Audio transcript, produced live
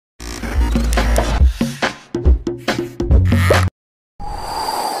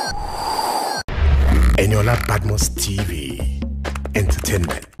Eniola Badmus TV.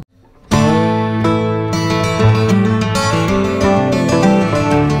 Entertainment.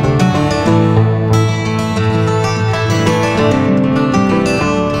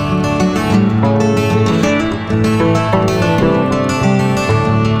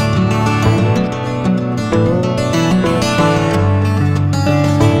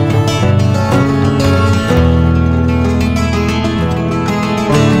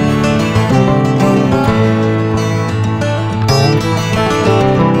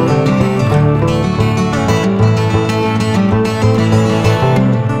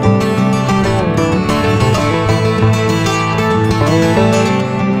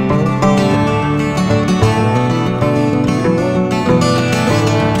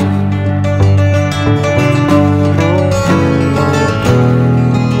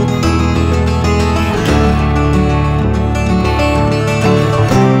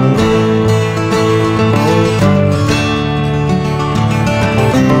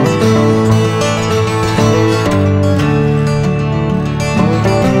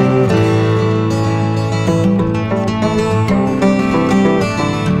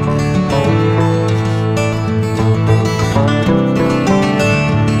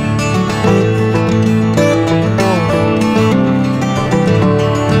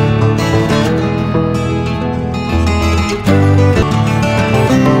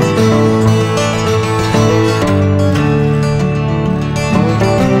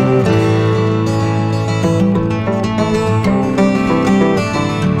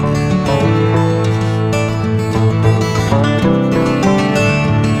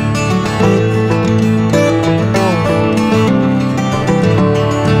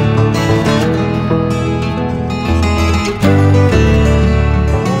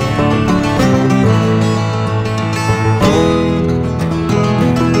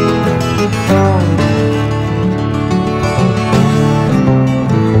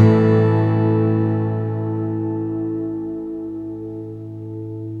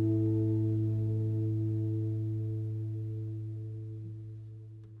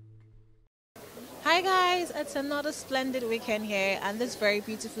 Hi guys, it's another splendid weekend here and this very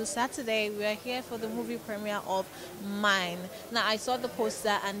beautiful Saturday. We are here for the movie premiere of Mine. Now I saw the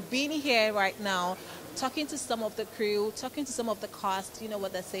poster and being here right now, talking to some of the crew, talking to some of the cast, you know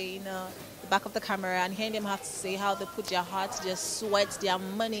what they say, the back of the camera, and hearing them have to say how they put their heart, their sweat, their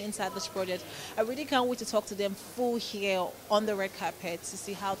money inside this project. I really can't wait to talk to them full here on the red carpet to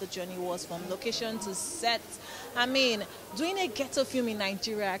see how the journey was from location to set. I mean, doing a ghetto film in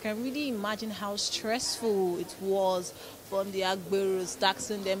Nigeria, I can really imagine how stressful it was from the Agberos,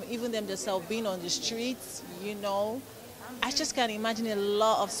 taxing them, even them themselves being on the streets, I just can't imagine a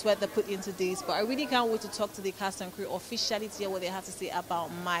lot of sweat they put into this, but I really can't wait to talk to the cast and crew officially to hear what they have to say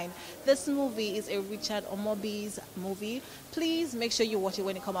about Mine. This movie is a Richard Omobi's movie. Please make sure you watch it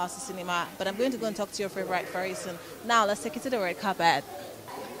when it comes out to cinema, but I'm going to go and talk to your favorite very soon. Now, let's take it to the red carpet.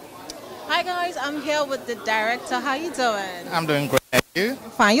 Hi guys, I'm here with the director. How you doing? I'm doing great. Thank you?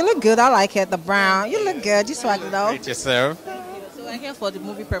 Fine, you look good. I like it. The brown. You look good. You swag it out. Great yourself. So we're here for the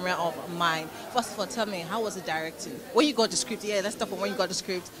movie premiere of Mine. First of all, tell me, how was it directing? When you got the script, let's start from when you got the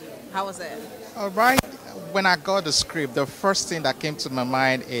script. How was it? All right. When I got the script, the first thing that came to my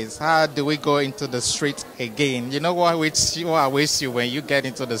mind is how do we go into the street again? You know what awaits you when you get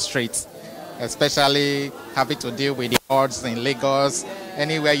into the streets, especially having to deal with the odds in Lagos,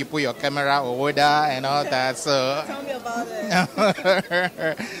 anywhere you put your camera or order and all that. So tell me about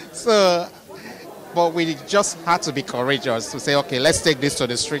it. But we just had to be courageous to say, okay, let's take this to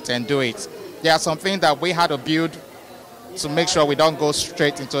the street and do it. There are some things that we had to build to make sure we don't go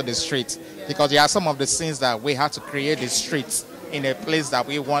straight into the street, because there are some of the scenes that we had to create the streets in a place that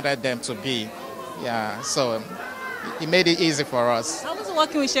we wanted them to be. Yeah, so it made it easy for us. How was it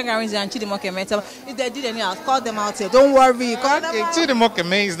working with Shengarinzi and Chidimokeme? If they did any, I'll call them out here. Don't worry, call them out.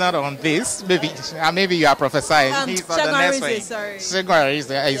 Chidimokeme is not on this. Maybe you are prophesying. He's on the next one.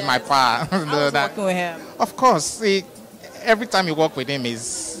 Shengarinzi is my pa. I was working with him. Of course, every time you work with him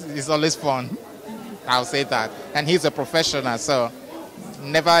is always fun. I'll say that. And he's a professional, so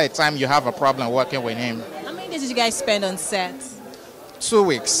never a time you have a problem working with him. How many days did you guys spend on set? 2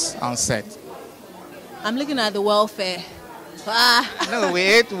 weeks on set. I'm looking at the welfare. No, we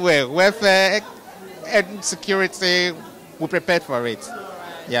ate well. Welfare and security, we prepared for it.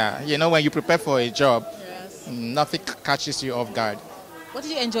 Yeah, when you prepare for a job, nothing catches you off guard. What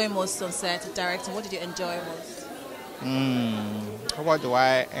did you enjoy most on set, directing? What did you enjoy most? What do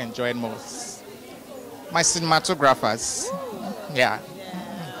I enjoy most? My cinematographers. Yeah.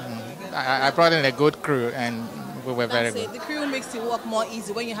 I brought in a good crew and we were very good. The crew makes the work more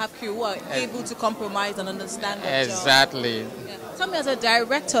easy when you have crew who are able to compromise and understand the Exactly. job. Yeah. Tell me, as a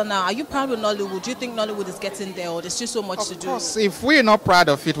director now, are you proud of Nollywood? Do you think Nollywood is getting there, or there's just so much to do? Of course, if we're not proud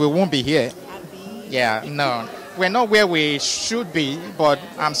of it, we won't be here. Happy. Yeah, no. We're not where we should be, but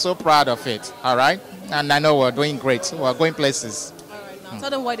I'm so proud of it, all right? And I know we're doing great. We're going places. All right, now tell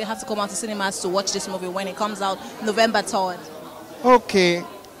them why they have to come out to cinemas to watch this movie when it comes out November 3rd. Okay,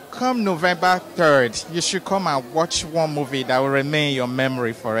 come November 3rd, you should come and watch one movie that will remain in your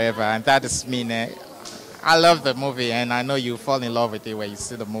memory forever, and that is Minee. I love the movie, and I know you fall in love with it when you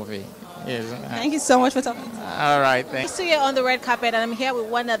see the movie. Yes. Thank you so much for talking to me. All right, thanks. I'm still here on the red carpet, and I'm here with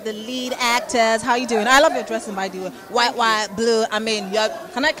one of the lead actors. How you doing? I love your dressing, by the way. White, blue. I mean,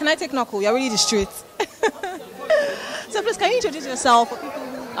 can I take knuckle? You're really the streets. So please, can you introduce yourself for people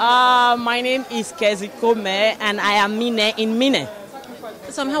who... My name is Kezi Kome, and I am Minee in Minee.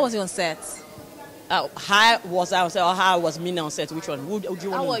 So how was you on set? How was I on set, or how was Minee on set? Which one? Who do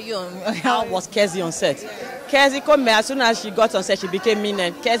you want? How were you on... How was Kezi on set? Kezi Kome, as soon as she got on set, she became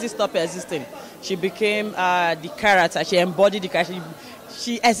Minee. Kezi stopped existing. She became the character. She embodied the character.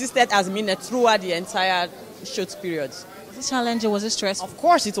 She existed as Minee throughout the entire shoot period. Was it challenging? Was it stressful? Of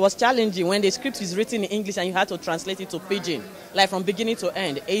course, it was challenging when the script is written in English and you had to translate it to Pidgin, like from beginning to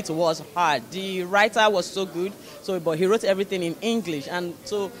end. It was hard. The writer was so good, but he wrote everything in English, and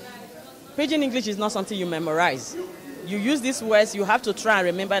so Pidgin English is not something you memorize. You use these words, you have to try and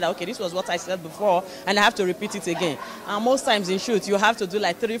remember that, okay, this was what I said before, and I have to repeat it again. And most times in shoots, you have to do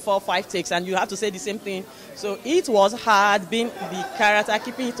like 3, 4, 5 takes, and you have to say the same thing. So it was hard being the character,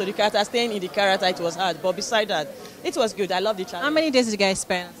 keeping it to the character, staying in the character, it was hard. But beside that, it was good. I love the challenge. How many days did you guys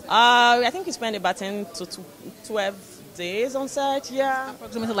spend? I think we spent about 10 to 12 days on set, yeah.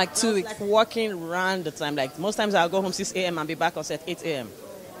 Approximately like 2 weeks. Like working around the time. Like most times I'll go home 6 a.m. and be back on set 8 a.m.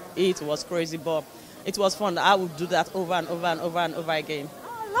 It was crazy, but it was fun. I would do that over and over and over and over again.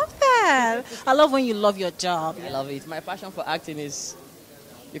 Oh, I love that. I love when you love your job. I love it. My passion for acting is,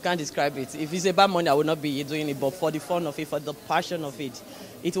 you can't describe it. If it's about money, I would not be doing it, but for the fun of it, for the passion of it.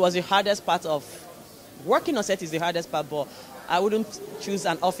 It was the hardest part of, working on set is the hardest part, but I wouldn't choose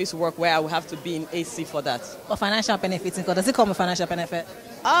an office work where I would have to be in AC for that. But financial benefits, does it come with financial benefit?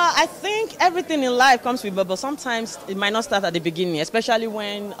 I think everything in life comes with, but sometimes it might not start at the beginning, especially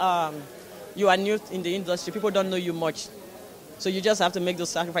when you are new in the industry. People don't know you much. So you just have to make those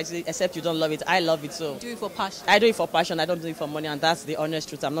sacrifices, except you don't love it. I love it, so. You do it for passion? I do it for passion. I don't do it for money, and that's the honest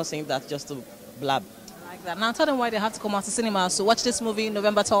truth. I'm not saying that just to blab. I like that. Now tell them why they have to come out to cinema. So watch this movie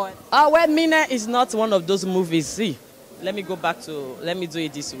November 3rd. Well, Minee is not one of those movies. See, let me do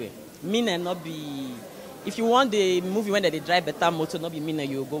it this way. Minee not be... If you want the movie when they drive better motor, not be Minee,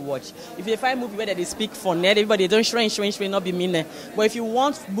 you go watch. If you find a movie where they speak funny, everybody don't shrink, not be Minee. But if you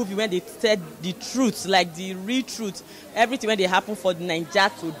want movie when they tell the truth, like the real truth, everything when they happen for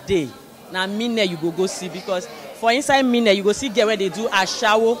Nigeria today, now Minee you go see, because for inside Minee you go see girls when they do a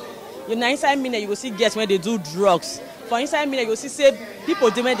shower. You know, inside Minee you go see girls when they do drugs. For inside Minee you go see say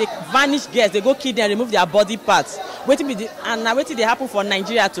people do when they vanish girls, they go kill them, remove their body parts. Waiting they happen for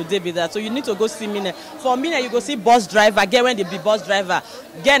Nigeria today be that. So you need to go see Minee. For Minee you go see bus driver, get when they be bus driver,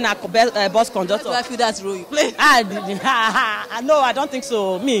 get a bus conductor. I feel that's role you play. No, I don't think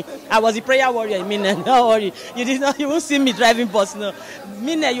so. Me, I was a prayer warrior in Minee. Don't worry, you won't see me driving bus. No,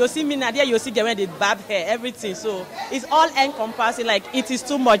 Minee you see Minee there, you see get when they barb hair, everything. So it's all encompassing. Like it is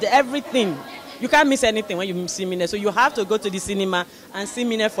too much, everything. You can't miss anything when you see Minee. So you have to go to the cinema and see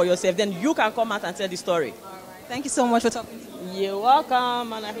Minee for yourself. Then you can come out and tell the story. Thank you so much for talking to me. You're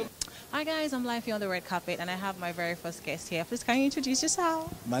welcome. And I hope... Hi guys, I'm live here on the red carpet, and I have my very first guest here. Please, can you introduce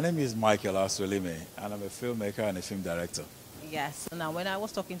yourself? My name is Michael Asolime, and I'm a filmmaker and a film director. Yes. Now, when I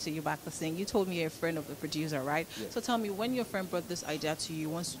was talking to you back the thing, you told me you're a friend of the producer, right? Yes. So tell me, when your friend brought this idea to you,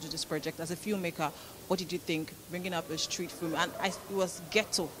 wants to do this project as a filmmaker, what did you think? Bringing up a street film, and it was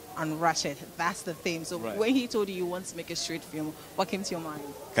ghetto and ratchet. That's the theme. So right. When he told you want to make a street film, what came to your mind?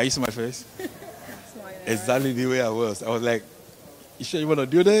 Can you see my face? Exactly the way I was. I was like, you sure you want to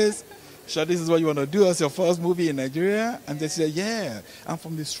do this? Sure this is what you want to do as your first movie in Nigeria? And they said, yeah, I'm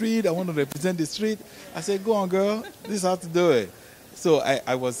from the street. I want to represent the street. I said, go on, girl. This is how to do it. So I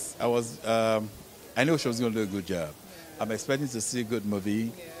knew she was going to do a good job. I'm expecting to see a good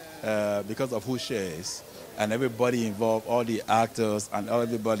movie because of who she is and everybody involved, all the actors and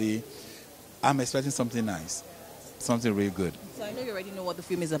everybody. I'm expecting something nice, something really good. So I know you already know what the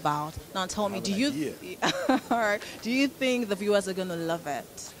film is about. Now tell me, do you idea. do you think the viewers are going to love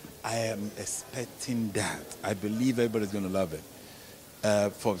it? I am expecting that. I believe everybody's going to love it.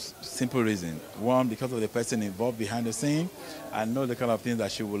 for simple reason. One, because of the person involved behind the scene. I know the kind of things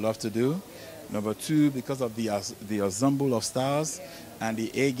that she would love to do. Number two, because of the ensemble of stars and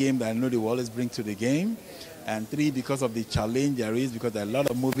the A game that I know they will always bring to the game. And three, because of the challenge there is, because there are a lot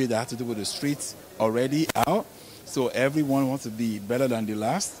of movies that have to do with the streets already out. So everyone wants to be better than the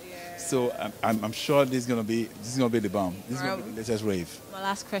last. So I'm sure this is gonna be the bomb. This is gonna be the latest rave. My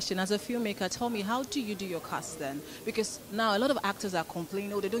last question, as a filmmaker, tell me, how do you do your cast then? Because now a lot of actors are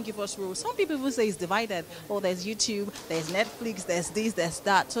complaining, oh, they don't give us roles. Some people even say it's divided. Oh, there's YouTube, there's Netflix, there's this, there's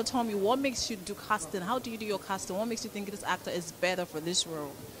that. So tell me, what makes you do casting? How do you do your casting? What makes you think this actor is better for this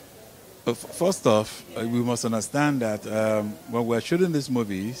role? First off, we must understand that when we're shooting these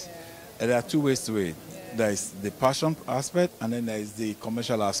movies, there are two ways to it. There is the passion aspect, and then there is the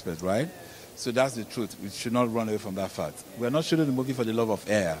commercial aspect, right? So that's the truth. We should not run away from that fact. We're not shooting the movie for the love of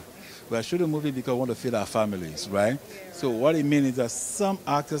air. We're shooting the movie because we want to feed our families, right? So what it means is that some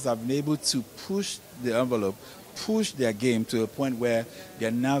actors have been able to push the envelope, push their game to a point where they're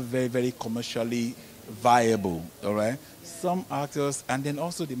now very, very commercially viable, all right? Some actors, and then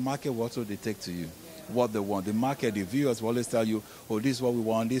also the market, what will they take to you? What they want. The market, the viewers will always tell you, oh, this is what we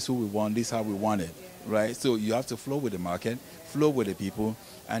want, this is who we want, this is how we want it. Right, so you have to flow with the market, flow with the people,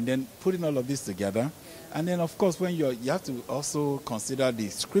 and then putting all of this together. And then, of course, when you have to also consider the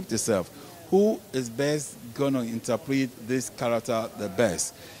script itself. Who is best going to interpret this character the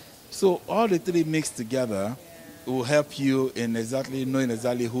best? So all the three mixed together will help you in knowing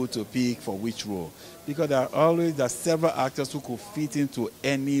exactly who to pick for which role. Because there are several actors who could fit into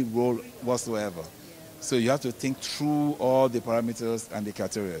any role whatsoever. So you have to think through all the parameters and the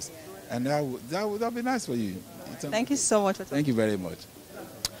criteria. And that would be nice for you. Thank you so much. Thank you very much.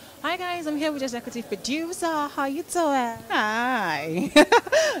 Hi guys, I'm here with executive producer. How you doing? Hi.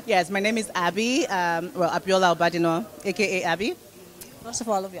 Yes, my name is Abby. Abiola Obadino, aka Abby. First of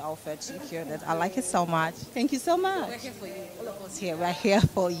all, I love your outfit. You hear that? I like it so much. Thank you so much. We're here for you. All of us here. We're here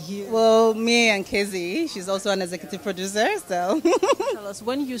for you. Well, me and Kezzy, she's also an executive producer. So, tell us,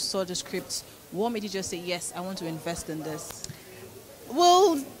 when you saw the script, what made you just say, yes, I want to invest in this?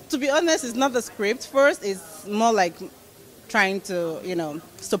 Well, to be honest, it's not the script first. It's more like trying to,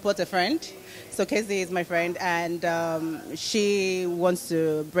 support a friend. So Kezzy is my friend, and she wants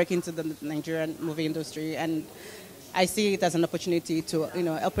to break into the Nigerian movie industry, and I see it as an opportunity to,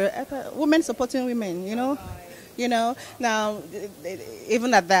 help women supporting women. Now,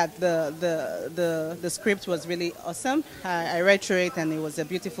 even at that, the script was really awesome. I read through it, and it was a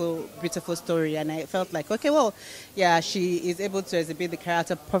beautiful, beautiful story. And I felt like, okay, well, yeah, she is able to exhibit the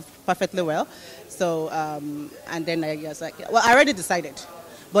character perfectly well. So, and then I was like, well, I already decided.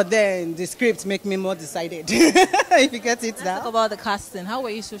 But then the script make me more decided, if you get it now. Let's talk about the casting. How were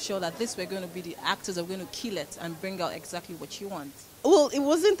you so sure that this were going to be the actors that were going to kill it and bring out exactly what you want? Well, it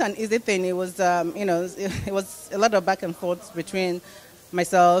wasn't an easy thing. It was, it was a lot of back and forth between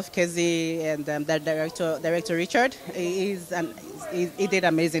myself, Kezzy, and the director Richard. He did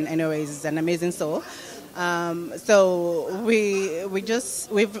amazing. Anyways, he's an amazing soul. So we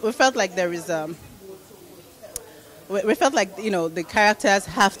felt like there is. We felt like, the characters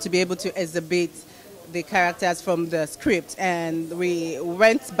have to be able to exhibit the characters from the script, and we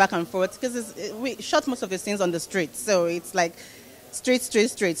went back and forth because we shot most of the scenes on the street, so it's like straight.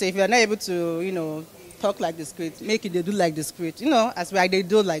 So if you're not able to, talk like the script, make it they do like the script, as they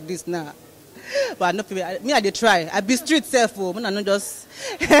do like this now. But I did try. I be street self, and not just.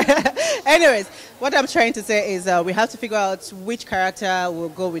 Anyways, what I'm trying to say is we have to figure out which character will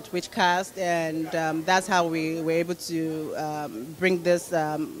go with which cast, and that's how we were able to bring this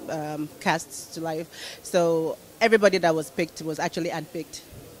cast to life. So everybody that was picked was actually handpicked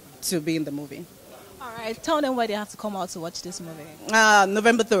to be in the movie. All right, tell them why they have to come out to watch this movie.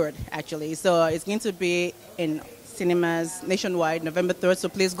 November 3rd, actually. So it's going to be in cinemas nationwide, November 3rd, so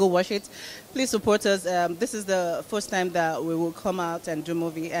please go watch it. Please support us. This is the first time that we will come out and do a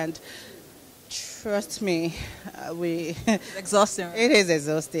movie, and trust me, it's exhausting. Right? It is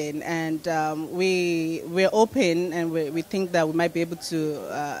exhausting, and we're open, and we think that we might be able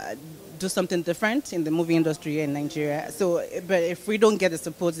to do something different in the movie industry in Nigeria. So, but if we don't get the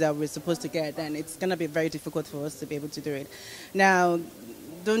support that we're supposed to get, then it's going to be very difficult for us to be able to do it. Now,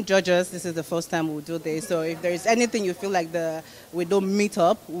 don't judge us. This is the first time we'll do this. So if there is anything you feel like we don't meet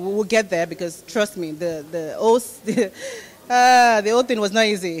up, we'll get there, because trust me, the whole thing was not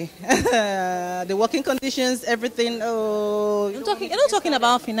easy. The working conditions, everything. You're not talking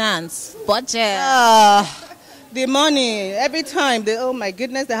about finance, budget. The money, every time, oh my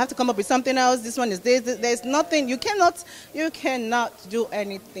goodness, they have to come up with something else. This one is this. There's nothing. You cannot do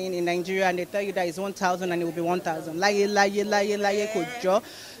anything in Nigeria and they tell you that it's 1,000 and it will be 1,000. Lie, kojo.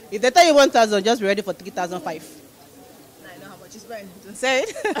 If they tell you 1,000, just be ready for 3,005. I know how much you spend. Don't say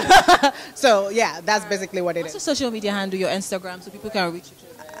it. So yeah, that's basically what it is. What's your social media handle, your Instagram, so people can reach you?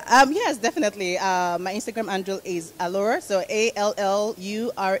 Yes, definitely. My Instagram handle is Allure, so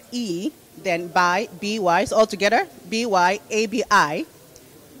ALLURE, then by BY, so all together, BYABI.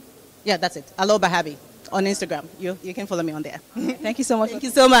 Yeah, that's it. Allure Bahabi on Instagram. You can follow me on there. Thank you so much. Thank you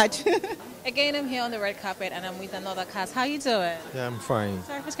so much. Again, I'm here on the red carpet and I'm with another cast. How you doing? Yeah, I'm fine.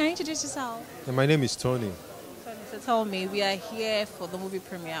 Sorry, first, can you introduce yourself? Yeah, my name is Tony. So tell me, we are here for the movie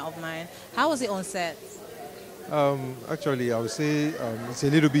premiere of Mine. How was it on set? Actually, I would say it's a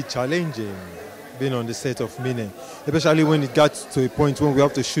little bit challenging being on the set of Minee, especially when it got to a point when we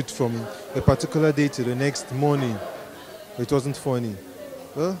have to shoot from a particular day to the next morning. It wasn't funny.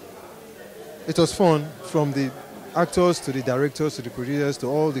 Well, it was fun from the actors to the directors to the producers to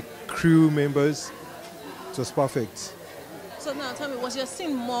all the crew members. It was perfect. So now tell me, was your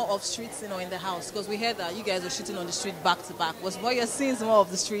scene more of street scene or in the house? Because we heard that you guys were shooting on the street back to back. Was more your scenes more of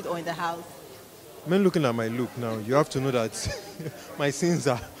the street or in the house? When looking at my look now, you have to know that my scenes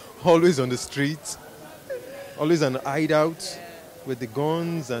are always on the street, always an hideout with the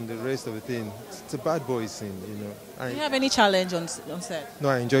guns and the rest of the thing. It's a bad boy scene, you know. Do you have any challenge on set? No,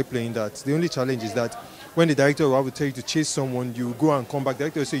 I enjoy playing that. The only challenge is that when the director will have to tell you to chase someone, you go and come back. The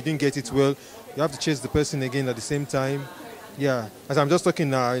director will say you didn't get it well. You have to chase the person again at the same time. Yeah, as I'm just talking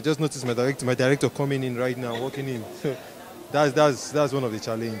now, I just noticed my director coming in right now, walking in. That's one of the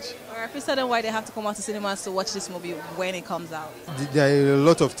challenge. Or if you tell them why they have to come out to cinemas to watch this movie when it comes out? There are a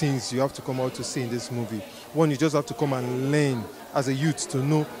lot of things you have to come out to see in this movie. One, you just have to come and learn as a youth to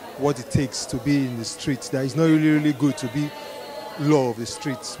know what it takes to be in the streets. That it's not really good to be law of the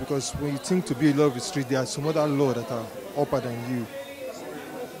streets, because when you think to be a law of the street, there are some other law that are upper than you,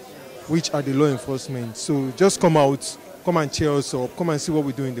 which are the law enforcement. So just come out, come and cheer us up, come and see what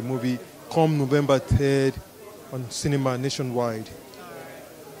we do in the movie. Come November 3rd on cinema nationwide.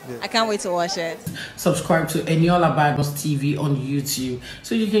 Yeah. I can't wait to watch it. Subscribe to Eniola Badmus TV on YouTube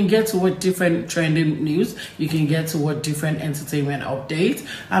so you can get to what different trending news, you can get to what different entertainment updates,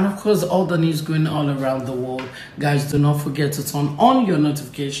 and of course all the news going all around the world. Guys, do not forget to turn on your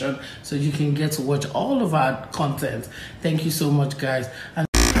notification so you can get to watch all of our content. Thank you so much, guys. And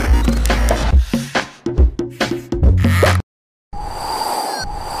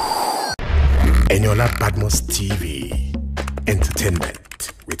Eniola Badmus TV Entertainment.